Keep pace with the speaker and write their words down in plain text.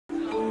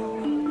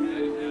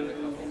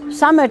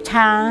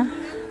Summertime,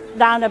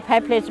 down the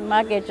Pike Place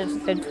Market,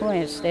 just the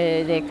tourists,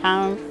 they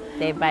come,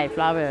 they buy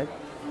flowers.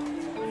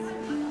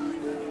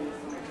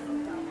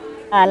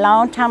 A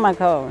long time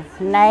ago,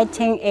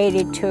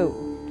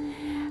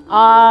 1982,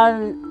 all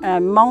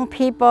Hmong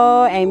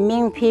people and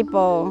Ming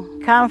people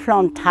come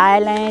from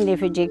Thailand,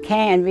 refugee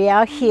camp, and we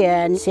are here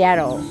in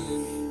Seattle.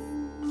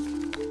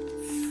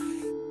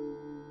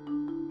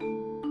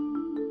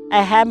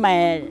 I have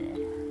my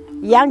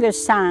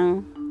youngest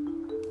son.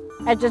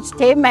 I just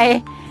take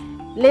my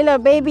little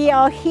baby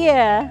out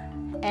here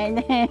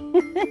and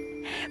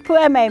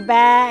put in my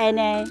bag and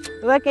then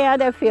working out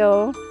the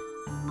field.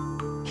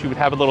 She would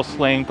have a little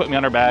sling, put me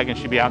on her back, and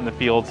she'd be out in the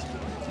fields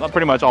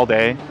pretty much all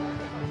day.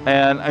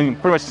 And I mean,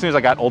 pretty much as soon as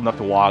I got old enough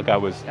to walk, I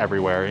was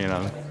everywhere, you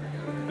know.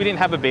 We didn't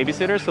have a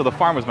babysitter, so the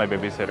farm was my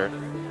babysitter.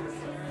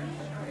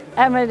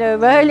 I'm a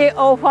really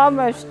old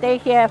farmer, stay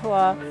here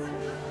for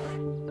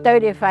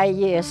 35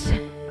 years.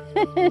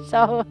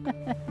 So,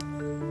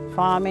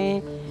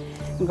 farming,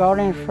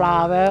 growing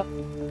flower,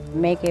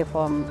 make it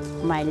for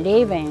my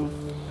living,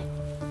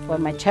 for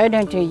my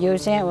children to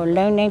use it, or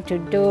learning to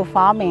do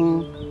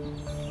farming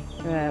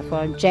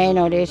for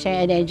generation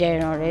and then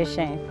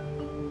generation.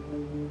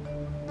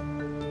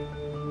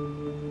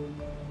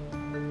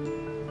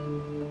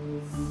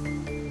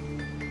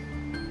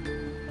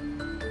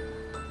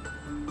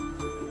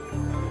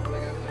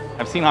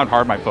 I've seen how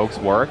hard my folks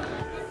work.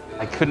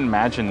 I couldn't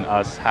imagine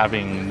us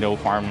having no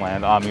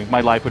farmland. I mean,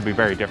 my life would be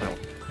very different.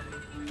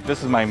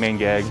 This is my main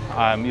gig.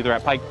 I'm either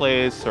at Pike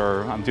Place,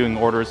 or I'm doing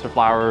orders for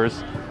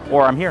flowers,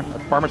 or I'm here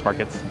at farmers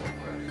markets.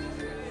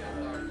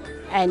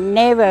 I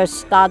never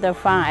start a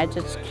farm, I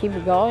just keep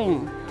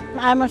going.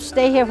 I'm gonna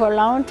stay here for a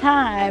long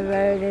time. I'm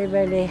really,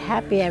 really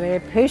happy. I really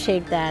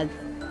appreciate that.